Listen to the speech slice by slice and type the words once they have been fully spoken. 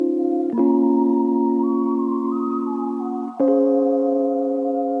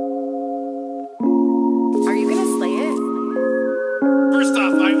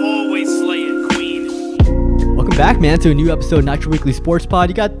back, man, to a new episode of Not Your Weekly Sports Pod.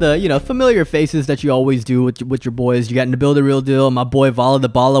 You got the, familiar faces that you always do with your boys. You got Nabil the Real Deal, my boy Vala the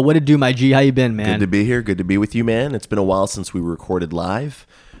Bala. What it do, my G? How you been, man? Good to be here. Good to be with you, man. It's been a while since we recorded live.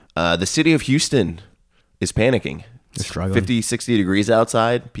 The city of Houston is panicking. They're struggling. 50, 60 degrees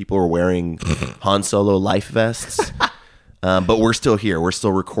outside. People are wearing Han Solo life vests. But we're still here. We're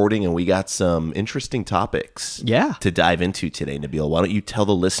still recording, and we got some interesting topics to dive into today, Nabil. Why don't you tell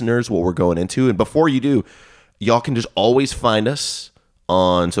the listeners what we're going into? And before you do, y'all can just always find us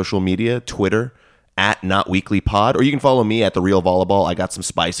on social media, Twitter, at NotWeeklyPod, or you can follow me at The Real Volleyball. I got some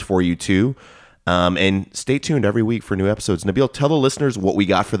spice for you, too. And stay tuned every week for new episodes. Nabil, tell the listeners what we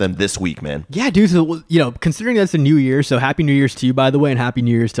got for them this week, man. Yeah, dude. So, considering that's a new year, so happy New Year's to you, by the way, and happy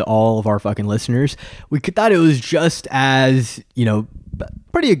New Year's to all of our fucking listeners. We thought it was just as,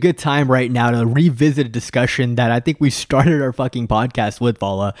 pretty a good time right now to revisit a discussion that I think we started our fucking podcast with,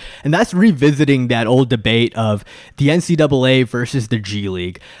 Vala, and that's revisiting that old debate of the NCAA versus the G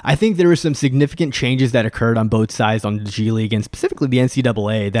League. I think there were some significant changes that occurred on both sides on the G League and specifically the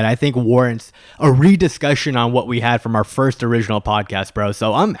NCAA that I think warrants a rediscussion on what we had from our first original podcast, bro.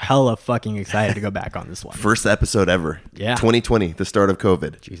 So I'm hella fucking excited to go back on this one. First episode ever. Yeah. 2020, the start of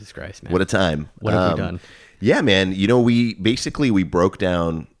COVID. Jesus Christ, man. What a time. What have we done? Yeah, man. We broke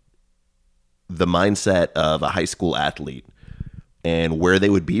down the mindset of a high school athlete and where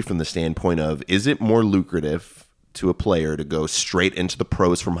they would be from the standpoint of, is it more lucrative to a player to go straight into the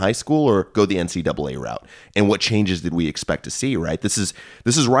pros from high school or go the NCAA route? And what changes did we expect to see, right? This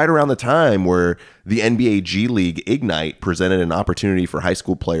is right around the time where the NBA G League Ignite presented an opportunity for high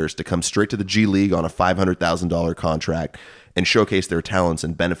school players to come straight to the G League on a $500,000 contract and showcase their talents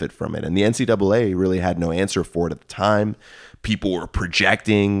and benefit from it. And the NCAA really had no answer for it at the time. People were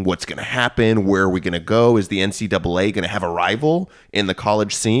projecting what's going to happen. Where are we going to go? Is the NCAA going to have a rival in the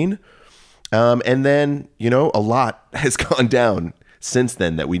college scene? And then, a lot has gone down since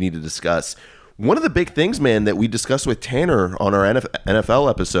then that we need to discuss. One of the big things, man, that we discussed with Tanner on our NFL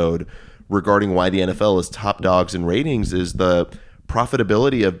episode regarding why the NFL is top dogs in ratings is the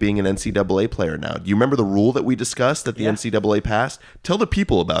profitability of being an NCAA player now. Do you remember the rule that we discussed that the NCAA passed? Tell the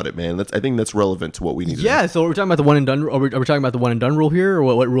people about it, man. I think that's relevant to what we need to know. So we're talking about the one and done. Are we talking about the one and done rule here, or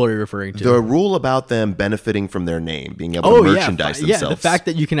what rule are you referring to? The rule about them benefiting from their name, being able to merchandise themselves. Yeah, the fact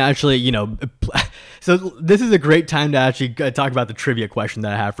that you can actually, so this is a great time to actually talk about the trivia question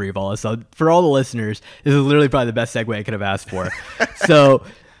that I have for you, Vala. So for all the listeners, this is literally probably the best segue I could have asked for. So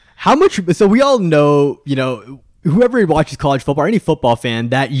we all know, whoever watches college football or any football fan,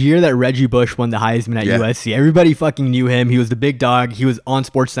 that year that Reggie Bush won the Heisman at USC, everybody fucking knew him. He was the big dog. He was on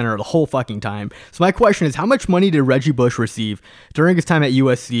SportsCenter the whole fucking time. So my question is, how much money did Reggie Bush receive during his time at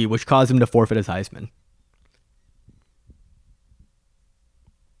USC, which caused him to forfeit his Heisman?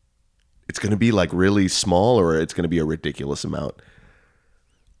 It's going to be like really small, or it's going to be a ridiculous amount.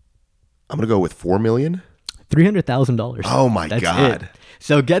 I'm going to go with $4 million. $300,000. Oh my God. It.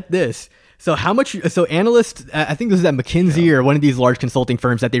 So get this. So how much? So analysts, I think this is at McKinsey or one of these large consulting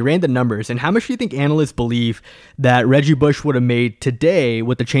firms, that they ran the numbers. And how much do you think analysts believe that Reggie Bush would have made today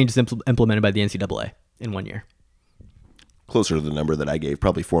with the changes implemented by the NCAA in 1 year? Closer to the number that I gave,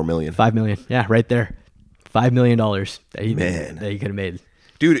 probably $4 million. $5 million. Yeah, right there. $5 million that he could have made.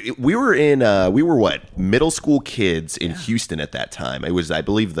 Dude, we were what, middle school kids in Houston at that time. It was, I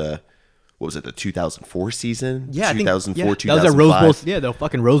believe, the 2004 season? Yeah, 2004, 2005. That was a Rose Bowl. The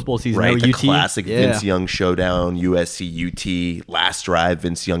fucking Rose Bowl season. Right, the UT. classic Vince Young showdown, USC UT, last drive.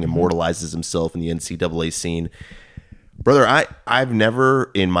 Vince Young immortalizes himself in the NCAA scene. Brother, I've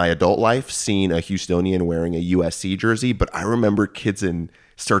never in my adult life seen a Houstonian wearing a USC jersey, but I remember kids in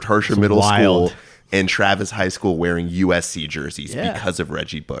Sartarsha Middle School and Travis High School wearing USC jerseys because of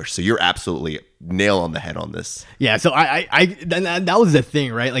Reggie Bush. So you're absolutely nail on the head on this. Yeah, so that was the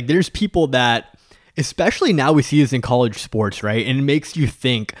thing, right? Like, there's people that, especially now we see this in college sports, right? And it makes you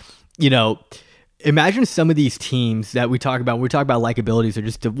think, imagine some of these teams that we talk about, when we talk about likabilities, or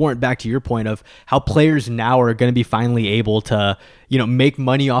just to warrant back to your point of how players now are going to be finally able to, make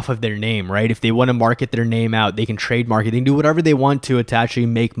money off of their name, right? If they want to market their name out, they can trademark it. They can do whatever they want to actually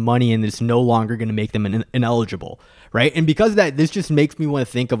make money, and it's no longer going to make them ineligible, right? And because of that, this just makes me want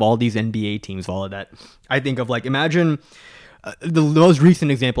to think of all these NBA teams, all of that. I think of, like, imagine the most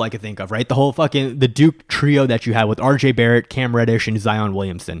recent example I could think of, right? The Duke trio that you had with RJ Barrett, Cam Reddish, and Zion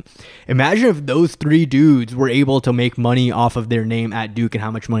Williamson. Imagine if those three dudes were able to make money off of their name at Duke and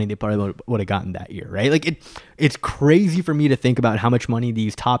how much money they probably would have gotten that year, right? Like, it's crazy for me to think about how much money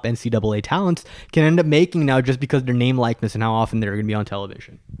these top NCAA talents can end up making now just because of their name likeness and how often they're going to be on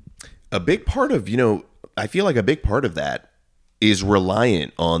television. A big part of, I feel like a big part of that is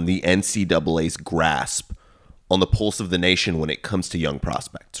reliant on the NCAA's grasp on the pulse of the nation when it comes to young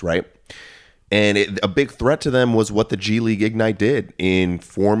prospects, right? And a big threat to them was what the G League Ignite did in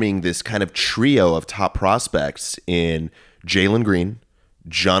forming this kind of trio of top prospects in Jalen Green,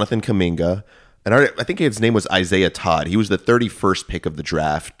 Jonathan Kuminga, and I think his name was Isaiah Todd. He was the 31st pick of the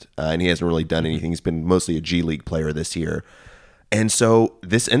draft, and he hasn't really done anything. He's been mostly a G League player this year. And so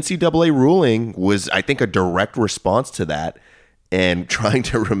this NCAA ruling was, I think, a direct response to that and trying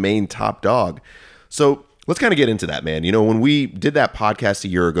to remain top dog. So let's kind of get into that, man. You know, when we did that podcast a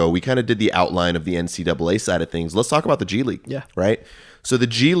year ago, we kind of did the outline of the NCAA side of things. Let's talk about the G League. Yeah. Right? So the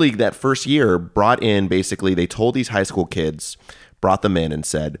G League that first year brought in, basically, they told these high school kids, brought them in and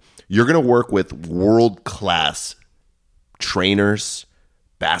said, you're going to work with world-class trainers,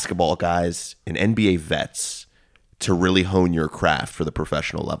 basketball guys, and NBA vets to really hone your craft for the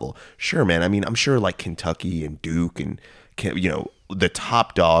professional level. Sure, man. I mean, I'm sure like Kentucky and Duke and, you know, the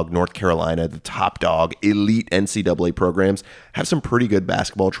top dog, North Carolina, the top dog, elite NCAA programs have some pretty good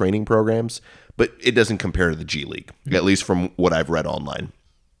basketball training programs, but it doesn't compare to the G League, at least from what I've read online.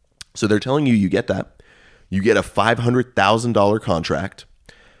 So they're telling you get that. You get a $500,000 contract.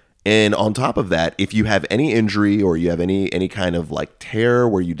 And on top of that, if you have any injury or you have any kind of like tear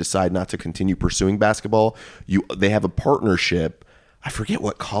where you decide not to continue pursuing basketball, they have a partnership. I forget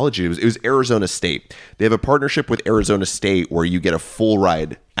what college it was. It was Arizona State. They have a partnership with Arizona State where you get a full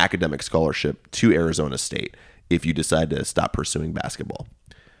ride academic scholarship to Arizona State if you decide to stop pursuing basketball.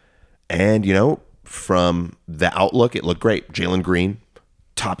 And, you know, from the outlook, it looked great. Jalen Green,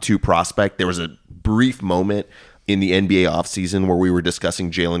 top 2 prospect. There was a brief moment in the NBA offseason where we were discussing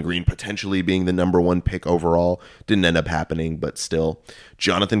Jalen Green potentially being the number 1 pick overall. Didn't end up happening, but still.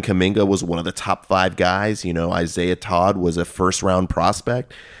 Jonathan Kuminga was one of the top 5 guys. You know, Isaiah Todd was a first-round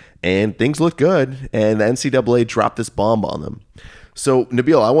prospect, and things looked good, and the NCAA dropped this bomb on them. So,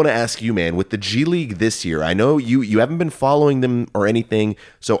 Nabil, I want to ask you, man, with the G League this year, I know you haven't been following them or anything,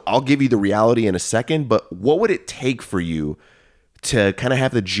 so I'll give you the reality in a second, but what would it take for you to kind of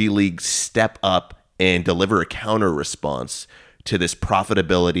have the G League step up and deliver a counter response to this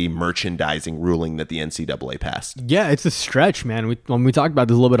profitability merchandising ruling that the NCAA passed? Yeah, it's a stretch, man. We talked about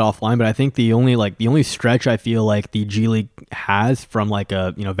this a little bit offline, but I think the only stretch I feel like the G League has from like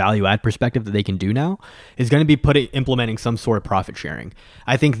a value add perspective that they can do now is going to be implementing some sort of profit sharing.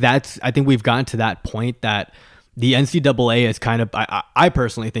 I think we've gotten to that point that the NCAA is kind of, I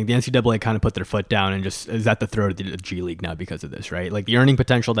personally think the NCAA kind of put their foot down and just is at the throat of the G League now because of this, right? Like the earning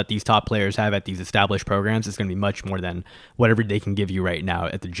potential that these top players have at these established programs is going to be much more than whatever they can give you right now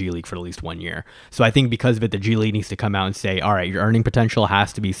at the G League for at least 1 year. So I think because of it, the G League needs to come out and say, all right, your earning potential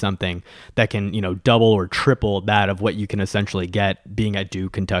has to be something that can, double or triple that of what you can essentially get being at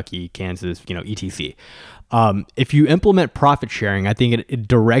Duke, Kentucky, Kansas, etc. If you implement profit sharing, I think it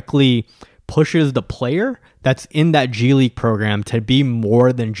directly pushes the player that's in that G League program to be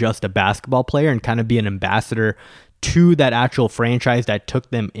more than just a basketball player and kind of be an ambassador to that actual franchise that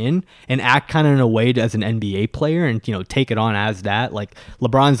took them in and act kind of in a way as an NBA player and, take it on as that. Like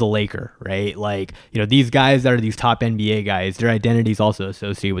LeBron's a Laker, right? Like, these guys that are these top NBA guys, their identity is also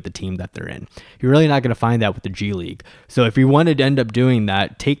associated with the team that they're in. You're really not going to find that with the G League. So if we wanted to end up doing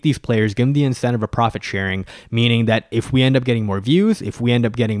that, take these players, give them the incentive of profit sharing, meaning that if we end up getting more views, if we end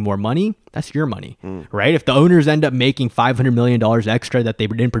up getting more money, that's your money, right? If the owners end up making $500 million extra that they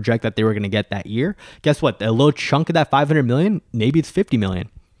didn't project that they were going to get that year, guess what? A little chunk of that $500 million, maybe it's $50 million.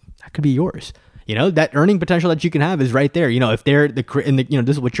 That could be yours. That earning potential that you can have is right there. If they're this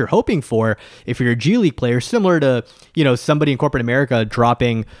is what you're hoping for. If you're a G League player, similar to, somebody in corporate America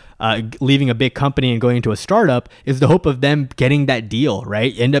leaving a big company and going into a startup, is the hope of them getting that deal,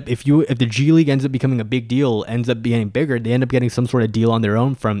 right? If the G League ends up becoming a big deal, ends up getting bigger, they end up getting some sort of deal on their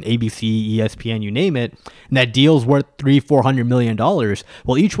own from ABC, ESPN, you name it, and that deal's worth $300-400 million.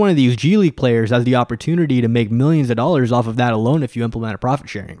 Well, each one of these G League players has the opportunity to make millions of dollars off of that alone if you implement a profit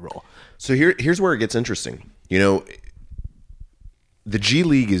sharing rule. So here's where it gets interesting. The G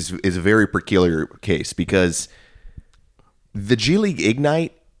League is a very peculiar case because the G League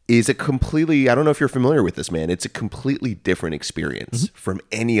Ignite is a completely, I don't know if you're familiar with this, man. It's a completely different experience from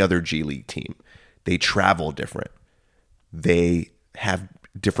any other G League team. They travel different. They have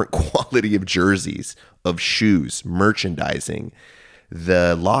different quality of jerseys, of shoes, merchandising.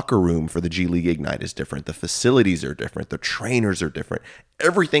 The locker room for the G League Ignite is different. The facilities are different. The trainers are different.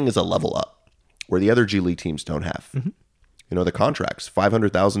 Everything is a level up where the other G League teams don't have. The contracts,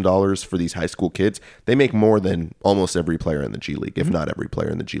 $500,000 for these high school kids. They make more than almost every player in the G League, if not every player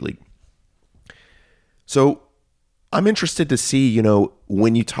in the G League. So I'm interested to see,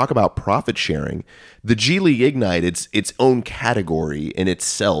 when you talk about profit sharing, the G League Ignite, it's its own category in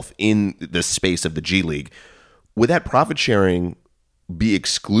itself in the space of the G League. would that profit sharing be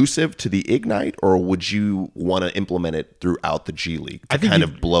exclusive to the Ignite, or would you want to implement it throughout the G League to kind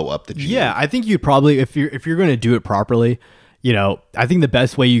of blow up the G League? Yeah, I think you'd probably, if you're going to do it properly, I think the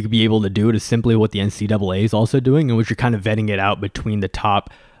best way you could be able to do it is simply what the NCAA is also doing, in which you're kind of vetting it out between the top,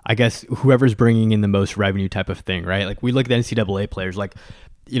 I guess, whoever's bringing in the most revenue type of thing, right? Like we look at the NCAA players, like,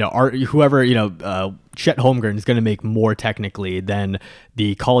 Chet Holmgren is going to make more technically than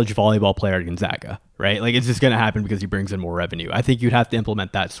the college volleyball player at Gonzaga, right? Like it's just going to happen because he brings in more revenue. I think you'd have to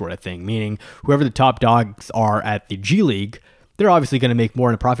implement that sort of thing, meaning whoever the top dogs are at the G League, they're obviously going to make more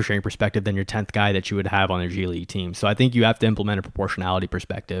in a profit sharing perspective than your 10th guy that you would have on their G League team. So I think you have to implement a proportionality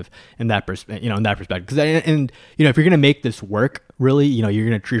perspective in that perspective, because if you're going to make this work, really,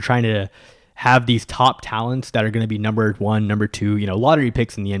 you're trying to have these top talents that are going to be number 1, number 2, lottery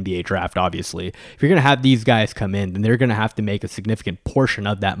picks in the NBA draft, obviously. If you're going to have these guys come in, then they're going to have to make a significant portion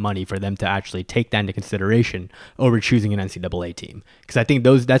of that money for them to actually take that into consideration over choosing an NCAA team. Because I think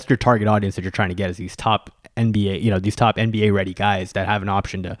that's your target audience that you're trying to get, is these top NBA, these top NBA ready guys that have an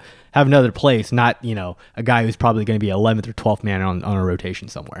option to have another place, not, a guy who's probably going to be 11th or 12th man on a rotation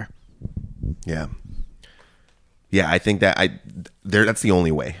somewhere. Yeah. Yeah, I think that's the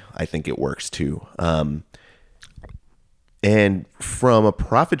only way I think it works too. And from a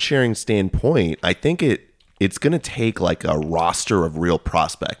profit sharing standpoint, I think it's going to take like a roster of real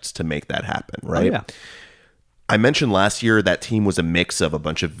prospects to make that happen, right? Oh, yeah. I mentioned last year that team was a mix of a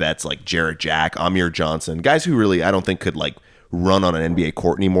bunch of vets like Jarrett Jack, Amir Johnson, guys who really I don't think could like run on an NBA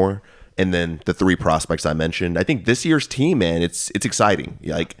court anymore. And then the 3 prospects I mentioned. I think this year's team, man, it's exciting.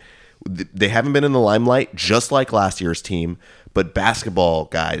 Like, they haven't been in the limelight just like last year's team, but basketball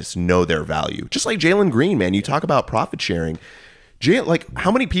guys know their value. Just like Jalen Green, man. You talk about profit sharing.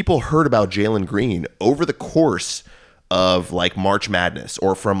 How many people heard about Jalen Green over the course of like March Madness,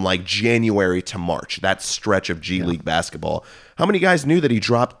 or from like January to March, that stretch of G League basketball? How many guys knew that he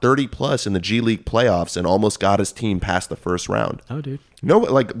dropped 30 plus in the G League playoffs and almost got his team past the first round? Oh, dude. No,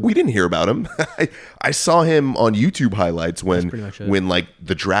 like we didn't hear about him. I saw him on YouTube highlights when like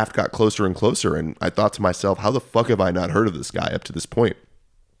the draft got closer and closer, and I thought to myself, how the fuck have I not heard of this guy up to this point?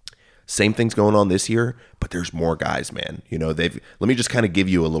 Same thing's going on this year, but there's more guys, man. Let me just kind of give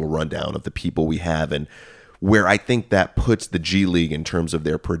you a little rundown of the people we have and where I think that puts the G League in terms of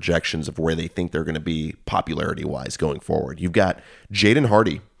their projections of where they think they're going to be popularity-wise going forward. You've got Jaden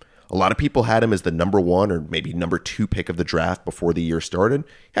Hardy. A lot of people had him as the number 1 or maybe number 2 pick of the draft before the year started.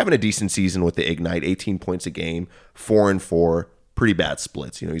 Having a decent season with the Ignite, 18 points a game, 4-4, pretty bad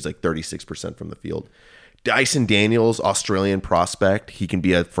splits. He's like 36% from the field. Dyson Daniels, Australian prospect. He can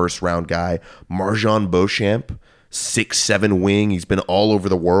be a first-round guy. Marjan Beauchamp, 6'7" wing. He's been all over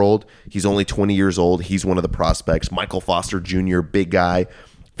the world. He's only 20 years old. He's one of the prospects. Michael Foster Jr., big guy.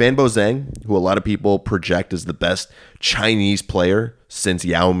 Fanbo Zhang, who a lot of people project as the best Chinese player since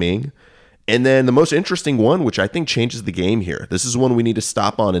Yao Ming. And then the most interesting one, which I think changes the game here. This is one we need to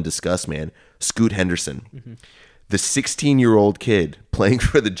stop on and discuss, man. Scoot Henderson. Mm-hmm. The 16-year-old kid playing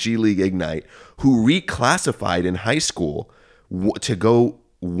for the G League Ignite who reclassified in high school to go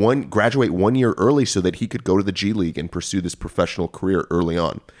graduate 1 year early so that he could go to the G League and pursue this professional career early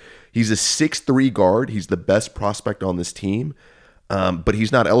on. He's a 6'3" guard. He's the best prospect on this team, but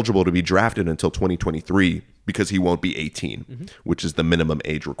he's not eligible to be drafted until 2023 because he won't be 18, which is the minimum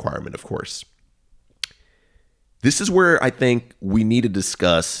age requirement, of course. This is where I think we need to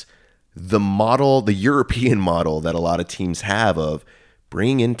discuss the model, the European model that a lot of teams have of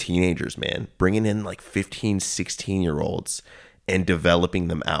bringing in teenagers, man, bringing in like 15, 16-year-olds and developing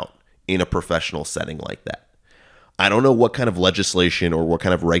them out in a professional setting like that. I don't know what kind of legislation or what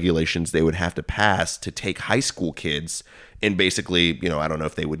kind of regulations they would have to pass to take high school kids and basically, I don't know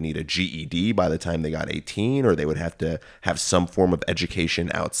if they would need a GED by the time they got 18, or they would have to have some form of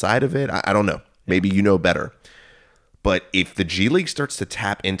education outside of it. I don't know. Maybe you know better. But if the G League starts to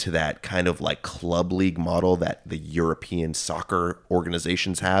tap into that kind of like club league model that the European soccer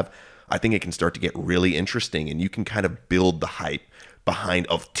organizations have, I think it can start to get really interesting, and you can kind of build the hype behind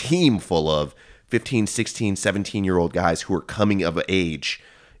a team full of 15, 16, 17-year-old guys who are coming of age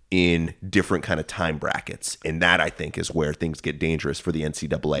in different kind of time brackets. And that, I think, is where things get dangerous for the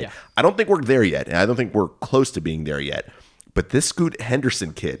NCAA. Yeah. I don't think we're there yet, and I don't think we're close to being there yet. But this Scoot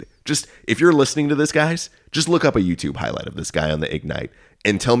Henderson kid, just if you're listening to this, guys, just look up a YouTube highlight of this guy on the Ignite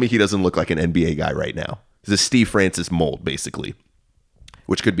and tell me he doesn't look like an NBA guy right now. He's a Steve Francis mold, basically,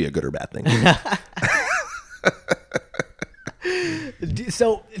 which could be a good or bad thing.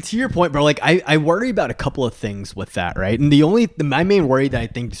 So to your point, bro, like I worry about a couple of things with that, right? And my main worry that I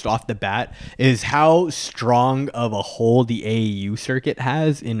think just off the bat is how strong of a hold the AAU circuit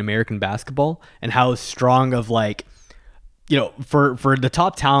has in American basketball, and how strong of like, for the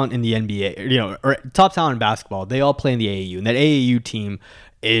top talent in the NBA, or top talent in basketball, they all play in the AAU, and that AAU team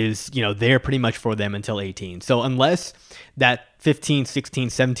is, there pretty much for them until 18. So unless that 15, 16,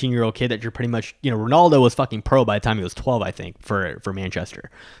 17-year-old kid that you're pretty much, Ronaldo was fucking pro by the time he was 12, I think, for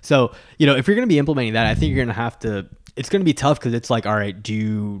Manchester. So, if you're going to be implementing that, I think you're going to have to, it's going to be tough because it's like, all right, do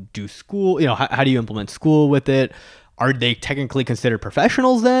you do school? How do you implement school with it? Are they technically considered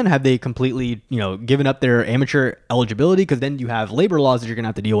professionals then? Have they completely, given up their amateur eligibility? Because then you have labor laws that you're going to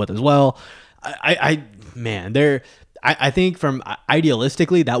have to deal with as well. I think from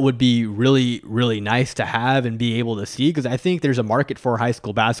idealistically, that would be really, really nice to have and be able to see, because I think there's a market for high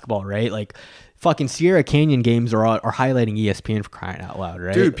school basketball, right? Like fucking Sierra Canyon games are highlighting ESPN for crying out loud,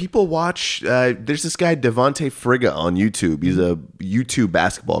 right? Dude, people watch, there's this guy, Devontae Frigga on YouTube. He's a YouTube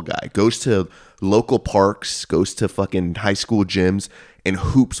basketball guy. Goes to local parks, goes to fucking high school gyms and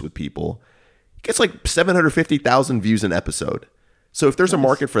hoops with people. Gets like 750,000 views an episode. So if there's a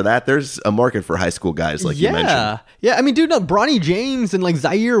market for that, there's a market for high school guys like you mentioned. Yeah, I mean, dude, Bronny James and like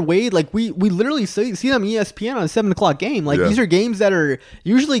Zaire Wade, like we literally see them on ESPN on a 7 o'clock game. Like these are games that are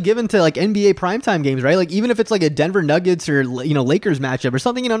usually given to like NBA primetime games, right? Like even if it's like a Denver Nuggets or Lakers matchup or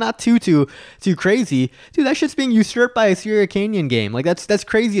something, not too crazy, dude. That shit's being usurped by a Sierra Canyon game. Like that's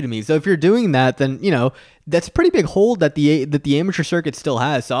crazy to me. So if you're doing that, then that's a pretty big hold that the amateur circuit still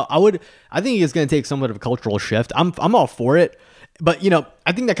has. So I think it's going to take somewhat of a cultural shift. I'm all for it. But,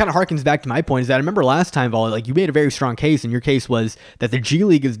 I think that kind of harkens back to my point is that I remember last time, Vol, like you made a very strong case, and your case was that the G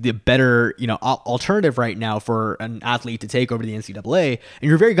League is the better, alternative right now for an athlete to take over the NCAA. And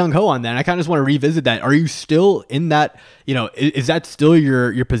you're very gung-ho on that. And I kind of just want to revisit that. Are you still in that, is that still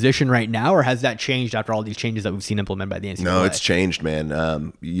your position right now, or has that changed after all these changes that we've seen implemented by the NCAA? No, it's changed, man.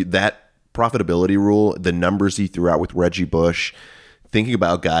 That profitability rule, the numbers he threw out with Reggie Bush, thinking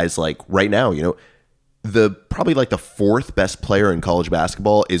about guys like right now, probably like the fourth best player in college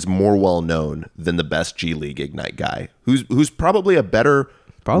basketball is more well known than the best G League Ignite guy, who's probably a better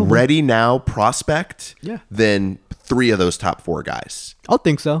ready now prospect than three of those top four guys. I'll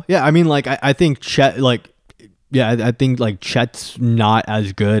think so. Yeah, I mean, like I think Chet, I think like Chet's not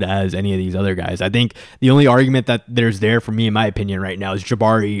as good as any of these other guys. I think the only argument that there's there for me, in my opinion, right now is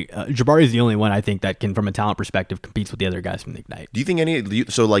Jabari. Jabari is the only one I think that can, from a talent perspective, competes with the other guys from the Ignite. Do you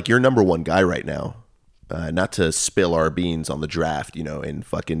think so like your number one guy right now? Not to spill our beans on the draft, in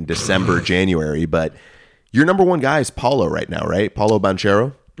fucking December, January, but your number one guy is Paulo right now, right? Paulo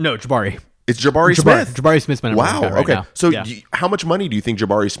Banchero? No, Jabari. It's Jabari Smith. Jabari Smith's my number one guy right now. So how much money do you think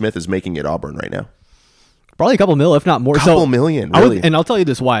Jabari Smith is making at Auburn right now? Probably a couple mil, if not more. Couple million, really. And I'll tell you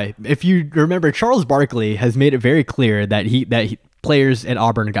this why. If you remember, Charles Barkley has made it very clear that players at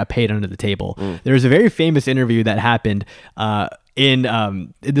Auburn got paid under the table. There was a very famous interview that happened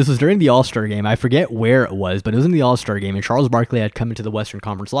this was during the All-Star game. I forget where it was, but it was in the All-Star game, and Charles Barkley had come into the Western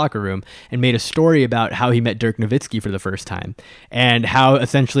Conference locker room and made a story about how he met Dirk Nowitzki for the first time, and how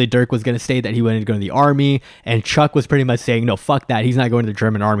essentially Dirk was going to state that he wanted to go to the Army, and Chuck was pretty much saying, no, fuck that, he's not going to the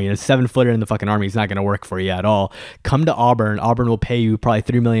German Army, and a 7-footer in the fucking Army is not going to work for you at all. Come to Auburn will pay you probably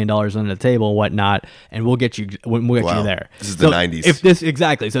 $3 million under the table and whatnot, and we'll get you there. This is the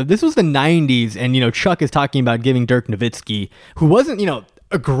 90s. So if this was the 90s, and Chuck is talking about giving Dirk Nowitzki, who wasn't,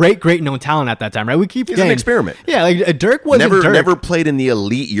 a great known talent at that time, right? We keep He's an experiment. Yeah, like Dirk wasn't never played in the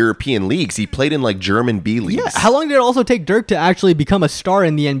elite European leagues. He played in like German B leagues. Yeah. How long did it also take Dirk to actually become a star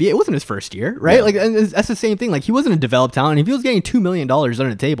in the NBA? It wasn't his first year, right? Yeah. Like, and that's the same thing. Like, he wasn't a developed talent. If he was getting $2 million under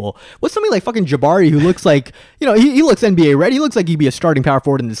the table, what's somebody like fucking Jabari, who looks like, he looks NBA ready. He looks like he'd be a starting power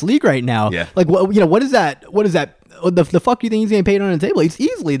forward in this league right now. Yeah. Like, what is that? What is that? The fuck do you think he's getting paid on the table? He's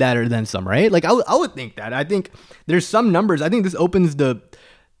easily that or then some, right? Like, I would think that. I think there's some numbers. I think this opens the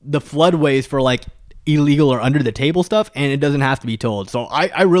floodways for like illegal or under the table stuff, and it doesn't have to be told. So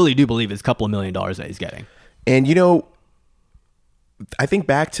I really do believe it's a couple of $1 million that he's getting. And I think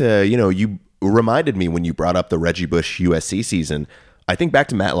back to, you reminded me when you brought up the Reggie Bush USC season. I think back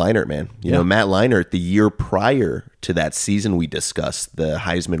to Matt Leinart, man. Matt Leinart, the year prior to that season we discussed, the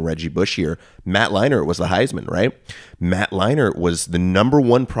Heisman Reggie Bush year, Matt Leinart was the Heisman, right? Matt Leinart was the number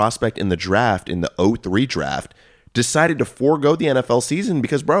one prospect in the draft, in the 2003 draft, decided to forego the NFL season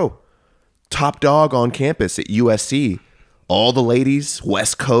because, bro, top dog on campus at USC. All the ladies,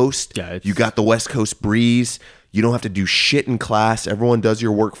 West Coast. Yeah, you got the West Coast breeze. You don't have to do shit in class. Everyone does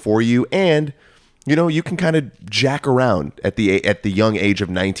your work for you. And you can kind of jack around at the young age of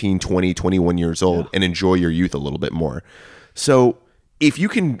 19, 20, 21 years old and enjoy your youth a little bit more. So if you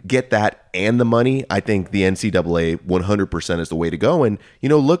can get that and the money, I think the NCAA 100% is the way to go. And,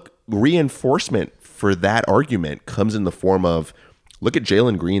 look, reinforcement for that argument comes in the form of, look at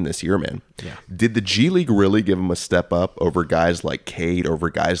Jalen Green this year, man. Yeah. Did the G League really give him a step up over guys like Cade, over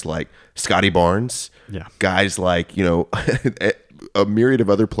guys like Scotty Barnes? Yeah. Guys like, a myriad of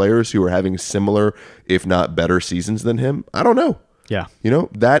other players who are having similar, if not better seasons than him? I don't know. Yeah.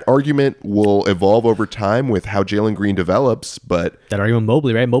 That argument will evolve over time with how Jalen Green develops, but... That argument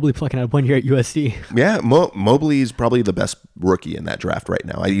Mobley, right? Mobley fucking had 1 year at USC. Yeah, Mobley is probably the best rookie in that draft right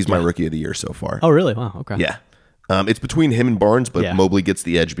now. He's my rookie of the year so far. Oh, really? Wow, okay. Yeah. It's between him and Barnes, but Yeah. Mobley gets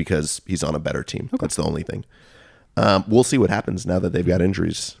the edge because he's on a better team. Okay. That's the only thing. We'll see what happens now that they've got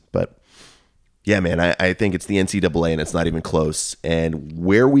injuries, but... Yeah, man, I think it's the NCAA and it's not even close. And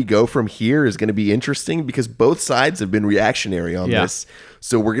where we go from here is going to be interesting because both sides have been reactionary on this.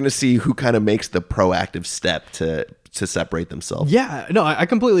 So we're going to see who kind of makes the proactive step to separate themselves. Yeah, no, I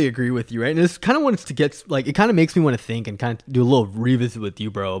completely agree with you, right? And this kind of wants to get, like, it kind of makes me want to think and kind of do a little revisit with you,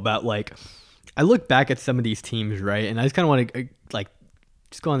 bro, about, like, I look back at some of these teams, right? And I just kind of want to, like,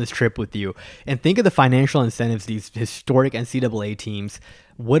 just go on this trip with you and think of the financial incentives these historic NCAA teams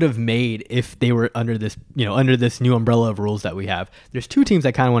would have made if they were under this, under this new umbrella of rules that we have. There's two teams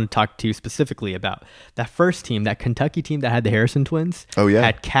I kind of want to talk to you specifically about. That first team, that Kentucky team that had the Harrison twins. Oh, yeah.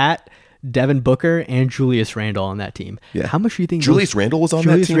 Had Cat, Devin Booker, and Julius Randle on that team. Yeah. How much do you think Julius Randle was on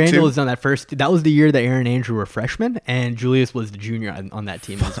that team Julius Randle too? was on that first. That was the year that Aaron and Andrew were freshmen, and Julius was the junior on that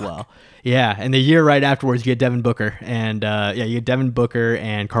team as well. Yeah, and the year right afterwards, you had Devin Booker, and you had Devin Booker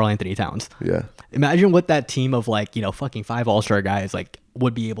and Karl Anthony Towns. Yeah. Imagine what that team of fucking 5 all-star guys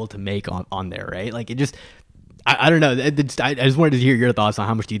would be able to make on there, right? Like it just, I don't know. I just wanted to hear your thoughts on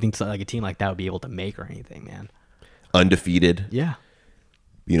how much do you think a team like that would be able to make or anything, man. Undefeated. Yeah.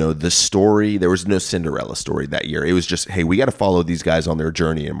 The story, there was no Cinderella story that year. It was just, hey, we got to follow these guys on their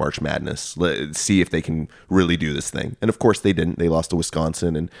journey in March Madness. Let's see if they can really do this thing. And of course they didn't. They lost to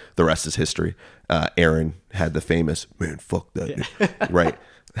Wisconsin and the rest is history. Aaron had the famous, man, fuck that. Yeah. Right.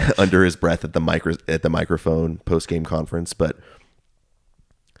 Under his breath at the microphone post-game conference. But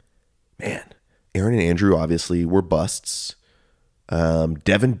man, Aaron and Andrew obviously were busts.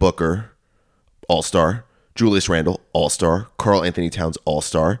 Devin Booker, all-star. Julius Randle, all-star. Karl Anthony Towns,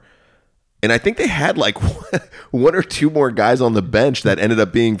 all-star. And I think they had like one or two more guys on the bench that ended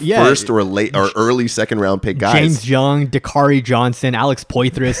up being first or late or early second-round pick guys. James Young, Dakari Johnson, Alex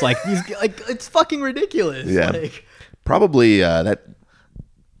Poitras, it's fucking ridiculous. Yeah, probably that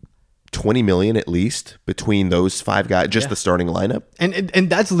 $20 million at least between those 5 guys, just the starting lineup. And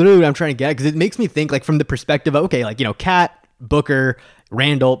that's literally what I'm trying to get, because it makes me think from the perspective of, okay, Cat, Booker,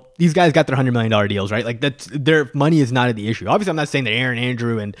 Randall, these guys got their $100 million deals, right? That's their money is not the issue. Obviously, I'm not saying that Aaron,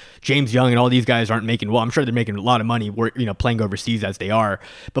 Andrew, and James Young and all these guys aren't making. Well, I'm sure they're making a lot of money, playing overseas as they are.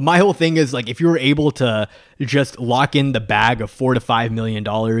 But my whole thing is if you were able to just lock in the bag of $4 to $5 million,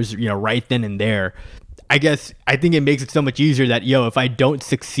 right then and there. I think it makes it so much easier that if I don't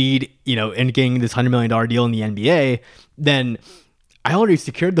succeed, in getting this $100 million deal in the NBA, then I already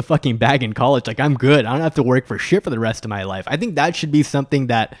secured the fucking bag in college. I'm good. I don't have to work for shit for the rest of my life. I think that should be something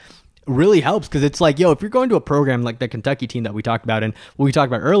that really helps, because it's if you're going to a program like the Kentucky team that we talked about and what we talked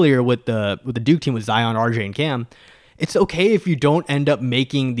about earlier with the Duke team with Zion, RJ, and Cam, it's okay if you don't end up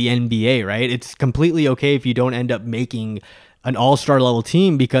making the NBA, right? It's completely okay if you don't end up making an all-star level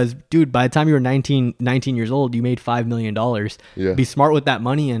team, because, dude, by the time you were 19 years old, you made $5 million. Yeah. Be smart with that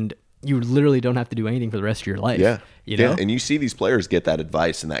money, and you literally don't have to do anything for the rest of your life. Yeah. Yeah, and you see these players get that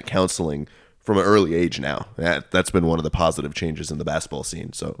advice and that counseling from an early age now. That's been one of the positive changes in the basketball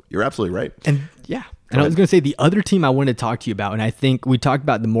scene. So you're absolutely right. And yeah. And I was going to say the other team I wanted to talk to you about, and I think we talked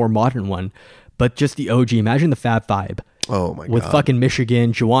about the more modern one, but just the OG. Imagine the Fab Five. Oh my God. With fucking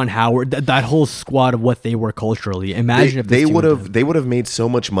Michigan, Juwan Howard, that whole squad of what they were culturally. Imagine if they would have made so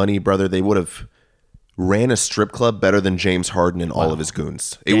much money, brother. They would have ran a strip club better than James Harden and all of his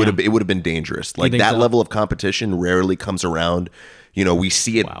goons. It would have been dangerous. That level of competition rarely comes around. We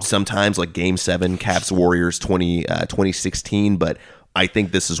see it sometimes, like Game 7, Cavs Warriors 2016, but I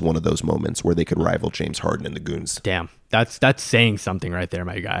think this is one of those moments where they could rival James Harden and the goons. Damn, that's saying something right there,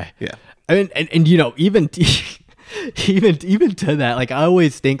 my guy. Yeah. I mean, and even even to that, I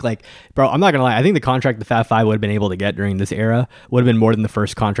always think, bro, I'm not gonna lie, I think the contract the Fab Five would have been able to get during this era would have been more than the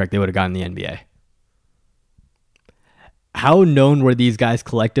first contract they would have gotten in the NBA. How known were these guys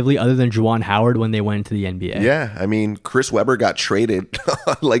collectively, other than Juwan Howard, when they went into the NBA? Yeah, I mean, Chris Webber got traded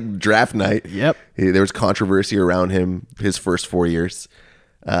draft night. Yep. There was controversy around him his first 4 years.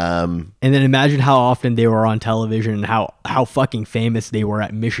 And then imagine how often they were on television and how fucking famous they were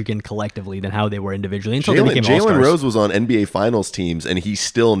at Michigan collectively than how they were individually until they became Jalen all-stars. Rose was on NBA Finals teams, and he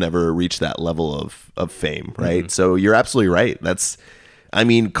still never reached that level of fame, right? So you're absolutely right.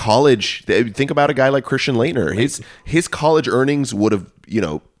 College. Think about a guy like Christian Laettner. His college earnings would have,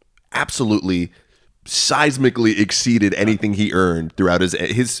 absolutely seismically exceeded anything he earned throughout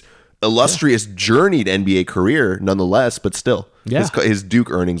his illustrious journeyed NBA career, nonetheless. But still, his Duke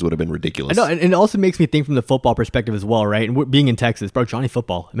earnings would have been ridiculous. I know, and it also makes me think from the football perspective as well, right? And being in Texas, bro, Johnny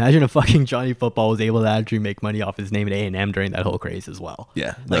Football. Imagine if fucking Johnny Football was able to actually make money off his name at A&M during that whole craze as well.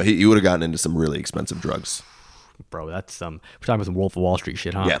 Yeah, he would have gotten into some really expensive drugs. Bro, that's we're talking about some Wolf of Wall Street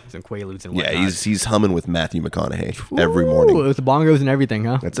shit, huh? Yeah. Some Quaaludes and whatnot. Yeah, he's humming with Matthew McConaughey every morning. With the bongos and everything,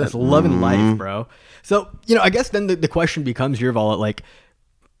 huh? That's it. Loving life, bro. So, I guess then the question becomes here, Val, like,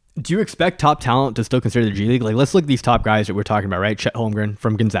 do you expect top talent to still consider the G League? Like, let's look at these top guys that we're talking about, right? Chet Holmgren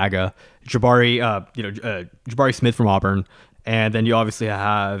from Gonzaga, Jabari Smith from Auburn, and then you obviously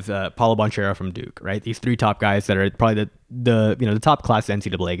have Paulo Banchero from Duke, right? These three top guys that are probably the top class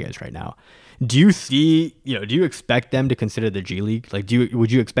NCAA guys right now. Do you see, do you expect them to consider the G League? Like,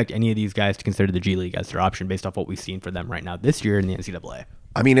 would you expect any of these guys to consider the G League as their option based off what we've seen for them right now this year in the NCAA?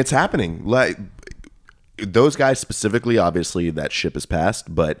 I mean, it's happening. Like, those guys specifically, obviously, that ship has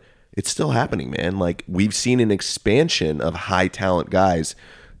passed, but it's still happening, man. Like, we've seen an expansion of high talent guys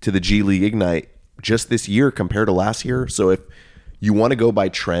to the G League Ignite just this year compared to last year. So if you want to go by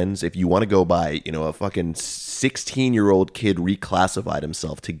trends, if you want to go by, a fucking 16-year-old kid reclassified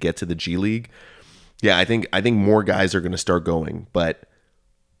himself to get to the G League, yeah, I think more guys are going to start going. But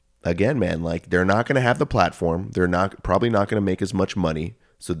again, man, like, they're not going to have the platform. They're probably not going to make as much money.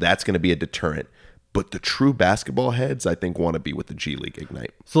 So that's going to be a deterrent. But the true basketball heads, I think, want to be with the G League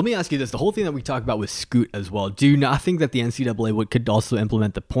Ignite. So let me ask you this. The whole thing that we talked about with Scoot as well, do you not think that the NCAA could also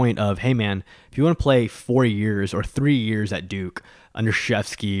implement the point of, hey, man, if you want to play 4 years or 3 years at Duke under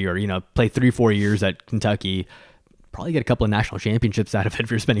Krzyzewski or, play 3-4 years at Kentucky, probably get a couple of national championships out of it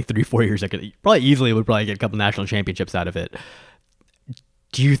if you're spending 3-4 years. Probably easily would probably get a couple of national championships out of it.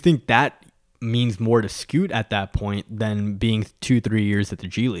 Do you think that means more to Scoot at that point than being 2-3 years at the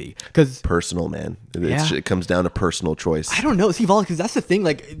G League? Because personal, man, it comes down to personal choice. I don't know, see, Vol, because that's the thing.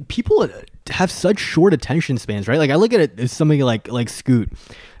 Like, people have such short attention spans, right? Like, I look at it as somebody like Scoot,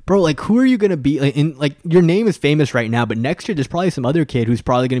 bro. Like, who are you gonna be? Like, your name is famous right now, but next year there's probably some other kid who's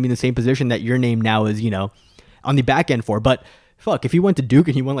probably gonna be in the same position that your name now is, on the back end for, but. Fuck, if you went to Duke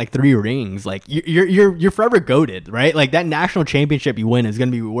and you won like 3 rings, like you're forever goated, right? Like, that national championship you win is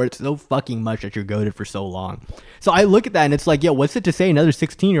gonna be worth so fucking much that you're goated for so long. So I look at that and it's like, yo, what's it to say another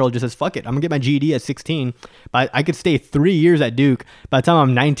 16-year-old just says, fuck it, I'm gonna get my GED at 16, but I could stay 3 years at Duke. By the time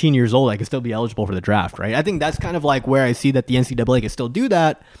I'm 19 years old, I could still be eligible for the draft, right? I think that's kind of like where I see that the NCAA can still do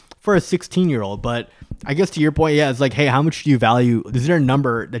that for a 16-year-old. But I guess to your point, yeah, it's like, hey, how much do you value? Is there a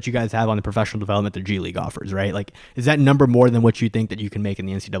number that you guys have on the professional development that G League offers, right? Like, is that number more than what you think that you can make in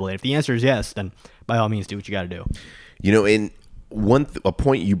the NCAA? If the answer is yes, then by all means, do what you got to do. In a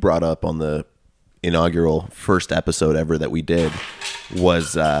point you brought up on the inaugural first episode ever that we did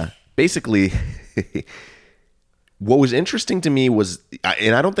was basically what was interesting to me was,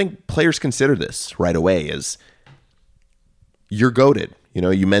 and I don't think players consider this right away, is you're goated.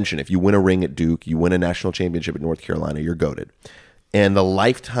 You mentioned if you win a ring at Duke, you win a national championship at North Carolina, you're goated. And the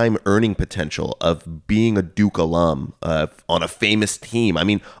lifetime earning potential of being a Duke alum on a famous team. I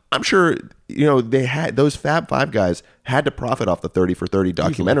mean, I'm sure, they had those Fab Five guys had to profit off the 30 for 30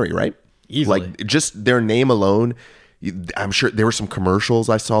 documentary, Easily. right? Easily. Like, just their name alone. I'm sure there were some commercials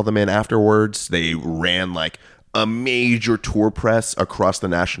I saw them in afterwards. They ran like a major tour press across the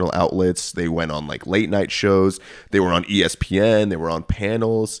national outlets. They went on like late night shows. They were on ESPN. They were on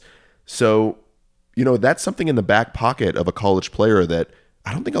panels. So, that's something in the back pocket of a college player that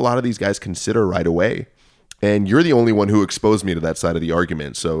I don't think a lot of these guys consider right away. And you're the only one who exposed me to that side of the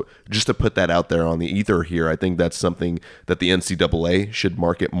argument. So just to put that out there on the ether here, I think that's something that the NCAA should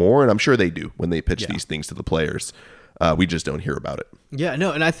market more. And I'm sure they do when they pitch these things to the players. We just don't hear about it. Yeah,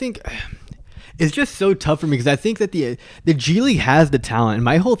 no, and I think it's just so tough for me because I think that the G League has the talent. And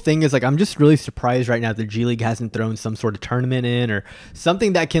my whole thing is like, I'm just really surprised right now that the G League hasn't thrown some sort of tournament in or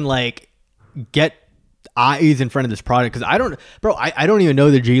something that can like get eyes in front of this product. Because I don't even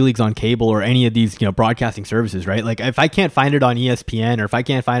know the G League's on cable or any of these, broadcasting services, right? Like, if I can't find it on ESPN or if I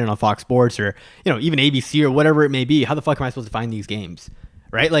can't find it on Fox Sports or, even ABC or whatever it may be, how the fuck am I supposed to find these games?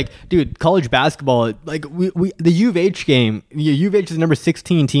 Right? Like, dude, college basketball, like the U of H game, U of H is the number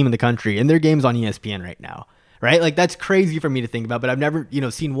 16 team in the country and their game's on ESPN right now. right? Like that's crazy for me to think about, but I've never,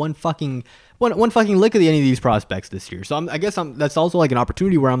 seen one fucking lick of any of these prospects this year. So I guess that's also like an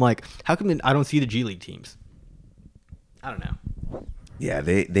opportunity where I'm like, how come I don't see the G League teams? I don't know. Yeah,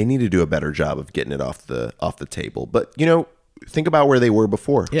 they need to do a better job of getting it off the table. But think about where they were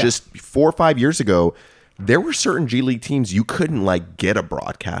before. Yeah. Just 4 or 5 years ago, there were certain G League teams you couldn't like get a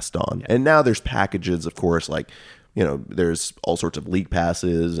broadcast on. And now there's packages, of course, like, there's all sorts of league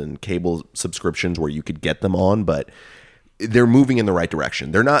passes and cable subscriptions where you could get them on, but they're moving in the right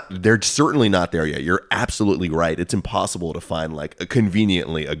direction. They're certainly not there yet. You're absolutely right. It's impossible to find like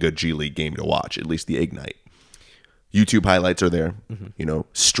conveniently a good G League game to watch, at least the Ignite. YouTube highlights are there.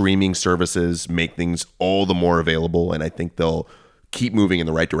 Streaming services make things all the more available, and I think they'll keep moving in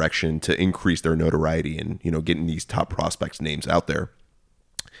the right direction to increase their notoriety and, getting these top prospects' names out there.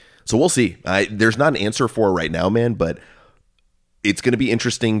 So we'll see. There's not an answer for it right now, man, but it's going to be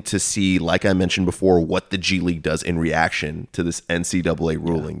interesting to see, like I mentioned before, what the G League does in reaction to this NCAA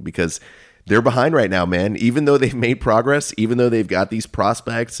ruling, because they're behind right now, man. Even though they've made progress, even though they've got these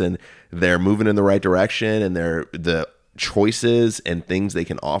prospects and they're moving in the right direction and the choices and things they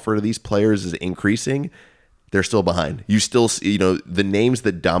can offer to these players is increasing, they're still behind. You still see, the names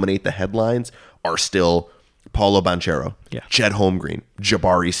that dominate the headlines are still Paulo Banchero, Chet Holmgreen,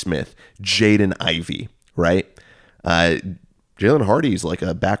 Jabari Smith, Jaden Ivey, right? Jalen Hardy's like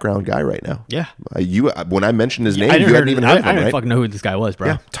a background guy right now. Yeah. When I mentioned his name, you hadn't even heard of him, right? I didn't fucking know who this guy was, bro.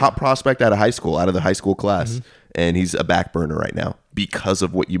 Yeah, top prospect out of the high school class. And he's a back burner right now because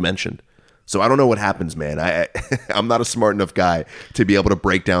of what you mentioned. So I don't know what happens, man. I'm not a smart enough guy to be able to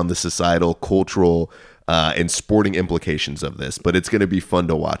break down the societal, cultural, and sporting implications of this, but it's going to be fun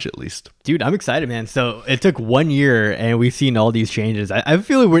to watch at least. Dude, I'm excited, man. So it took 1 year and we've seen all these changes. I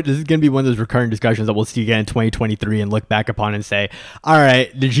feel like this is going to be one of those recurring discussions that we'll see again in 2023 and look back upon and say, all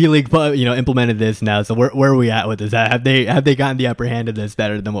right, the G League, implemented this now. So where are we at with this? Have they gotten the upper hand of this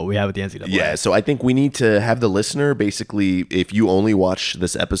better than what we have with the NCAA? Yeah. So I think we need to have the listener basically, if you only watch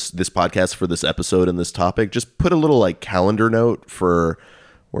this podcast for this episode and this topic, just put a little like calendar note for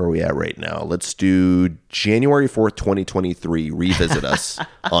where are we at right now? Let's do January 4th, 2023. Revisit us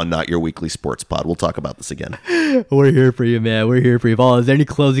on Not Your Weekly Sports Pod. We'll talk about this again. We're here for you, man. We're here for you. Paul, is there any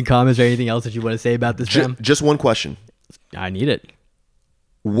closing comments or anything else that you want to say about this, fam? Just one question. I need it.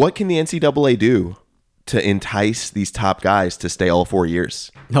 What can the NCAA do to entice these top guys to stay all 4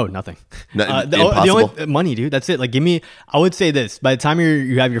 years? No, nothing. Impossible? The only money, dude. That's it. Like, I would say this. By the time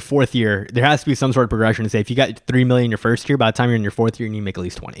you have your fourth year, there has to be some sort of progression to say if you got $3 million your first year, by the time you're in your fourth year, you need to make at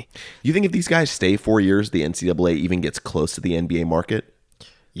least 20. You think if these guys stay 4 years, the NCAA even gets close to the NBA market?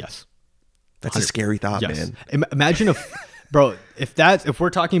 Yes. That's a scary thought, yes. man. Imagine if we're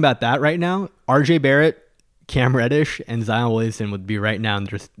talking about that right now, RJ Barrett, Cam Reddish, and Zion Williamson would be right now in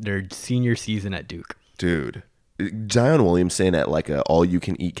their senior season at Duke. Dude, Zion Williamson at like a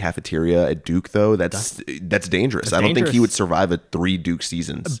all-you-can-eat cafeteria at Duke, though, that's dangerous. I don't think he would survive 3 Duke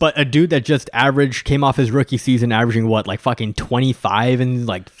seasons. But a dude that just came off his rookie season averaging what, like fucking 25 and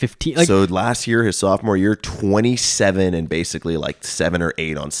like 15? Like, so last year, his sophomore year, 27 and basically like 7 or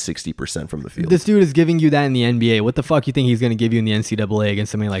 8 on 60% from the field. This dude is giving you that in the NBA. What the fuck you think he's going to give you in the NCAA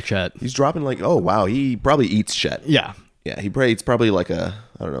against somebody like Chet? He's dropping like, oh, wow, he probably eats Chet. Yeah. Yeah, it's probably like a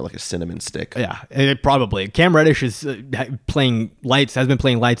cinnamon stick. Yeah, probably. Cam Reddish is has been playing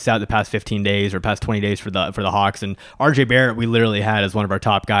lights out the past 15 days or past 20 days for the Hawks, and RJ Barrett we literally had as one of our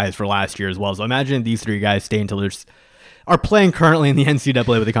top guys for last year as well. So imagine these 3 guys stay until are playing currently in the NCAA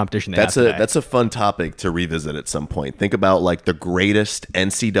with the competition. That's a fun topic to revisit at some point. Think about like the greatest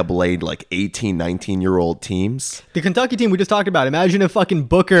NCAA like 18, 19-year-old teams. The Kentucky team we just talked about. Imagine if fucking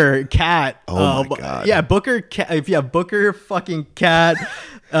Booker, Cat. Oh my god. Yeah, Booker. If you have Booker, fucking Cat,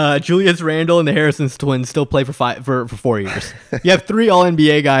 Julius Randle, and the Harrison's twins still play for 4 years. You have 3 All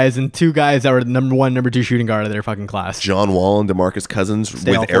NBA guys and 2 guys that were the number 1, number 2 shooting guard of their fucking class. John Wall and DeMarcus Cousins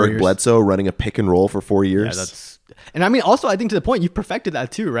with Eric Bledsoe running a pick and roll for 4 years. Yeah, and I mean, also, I think to the point, you've perfected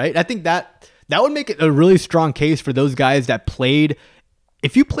that too, right? I think that would make it a really strong case for those guys that played.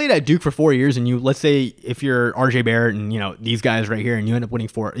 If you played at Duke for 4 years and let's say if you're RJ Barrett and, these guys right here and you end up winning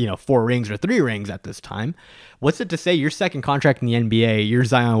 4 rings or 3 rings at this time, what's it to say your second contract in the NBA, you're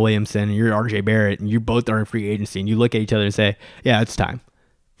Zion Williamson and you're RJ Barrett and you both are in free agency and you look at each other and say, yeah, it's time.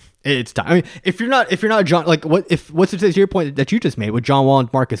 It's time. I mean, if you're not John, like what's to your point that you just made with John Wall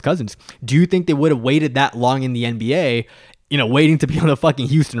and Marcus Cousins? Do you think they would have waited that long in the NBA, waiting to be on the fucking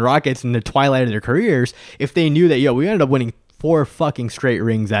Houston Rockets in the twilight of their careers if they knew that we ended up winning 4 fucking straight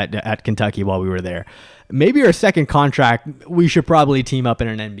rings at Kentucky while we were there? Maybe our second contract, we should probably team up in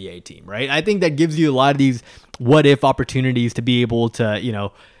an NBA team, right? I think that gives you a lot of these what if opportunities to be able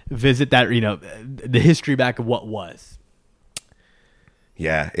to, visit that, the history back of what was.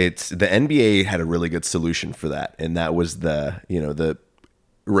 Yeah, it's the NBA had a really good solution for that, and that was the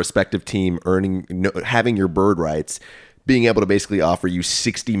respective team having your bird rights, being able to basically offer you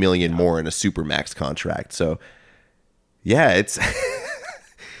 $60 million more in a supermax contract. So, yeah, it's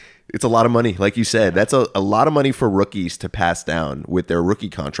it's a lot of money, like you said. That's a lot of money for rookies to pass down, with their rookie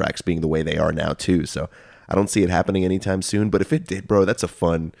contracts being the way they are now too. So, I don't see it happening anytime soon. But if it did, bro, that's a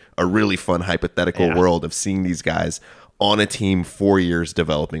really fun hypothetical world of seeing these guys on a team 4 years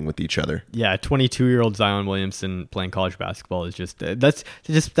developing with each other. Yeah, 22-year-old Zion Williamson playing college basketball is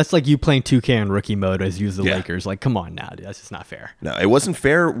that's like you playing 2K on rookie mode as you use the Lakers. Like, come on now, dude. That's just not fair. No, it wasn't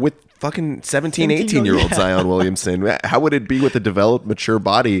fair with fucking 17, 18-year-old Zion Williamson. How would it be with a developed, mature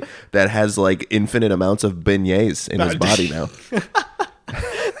body that has like infinite amounts of beignets in his body now?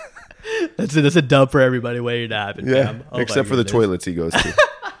 That's a dub for everybody waiting to happen. Yeah, fam. except for the toilets he goes to.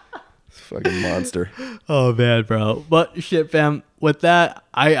 Fucking monster. Oh man, bro. But shit, fam. With that,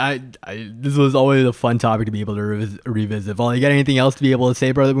 I this was always a fun topic to be able to revisit. Well, you got anything else to be able to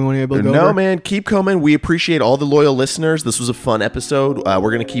say, bro, that we want to be able to go over? No, man. Keep coming. We appreciate all the loyal listeners. This was a fun episode.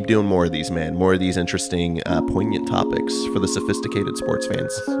 We're gonna keep doing more of these, man. More of these interesting, poignant topics for the sophisticated sports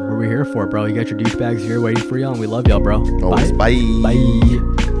fans. That's what we're here for, bro. You got your douchebags here waiting for y'all, and we love y'all, bro. Always. Bye.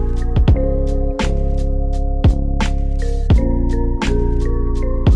 Bye.